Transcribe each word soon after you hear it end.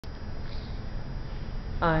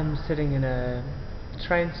I'm sitting in a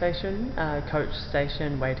train station, coach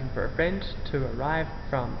station, waiting for a friend to arrive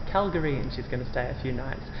from Calgary, and she's going to stay a few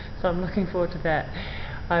nights. So I'm looking forward to that.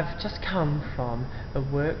 I've just come from a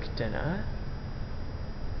work dinner.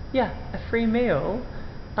 Yeah, a free meal,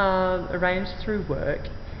 arranged through work,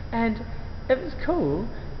 and it was cool,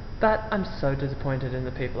 but I'm so disappointed in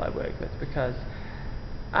the people I work with, because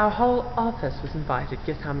our whole office was invited.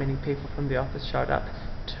 Guess how many people from the office showed up?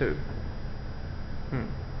 2.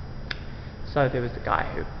 So there was the guy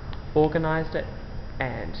who organised it,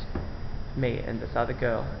 and me and this other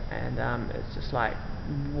girl, and it's just like,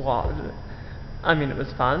 what? I mean, it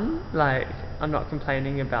was fun, like, I'm not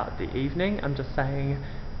complaining about the evening, I'm just saying,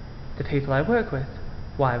 the people I work with,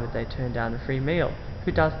 why would they turn down a free meal?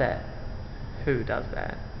 Who does that? Who does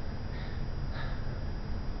that?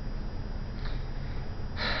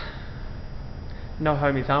 No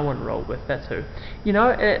homies I want to roll with, that's who. You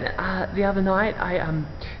know, the other night I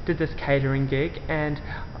did this catering gig, and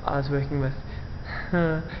I was working with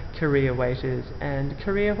career waiters, and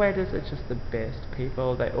career waiters are just the best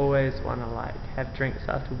people. They always want to like have drinks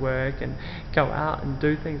after work and go out and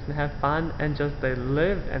do things and have fun, and just they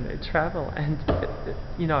live and they travel, and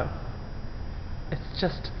you know, it's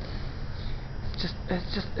just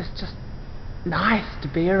nice to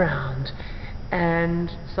be around. And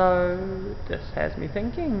so this has me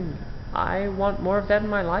thinking, I want more of that in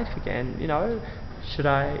my life again. You know, should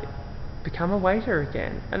I become a waiter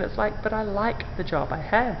again? And it's like, but I like the job I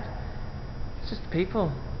have. It's just the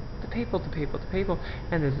people.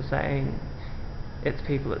 And there's a saying, it's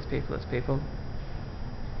people.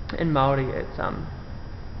 In Māori it's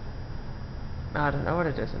I don't know what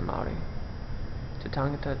it is in Māori. Te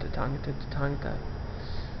tangata.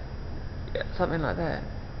 Yeah, something like that.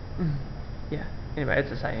 Yeah, anyway,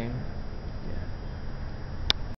 it's a saying.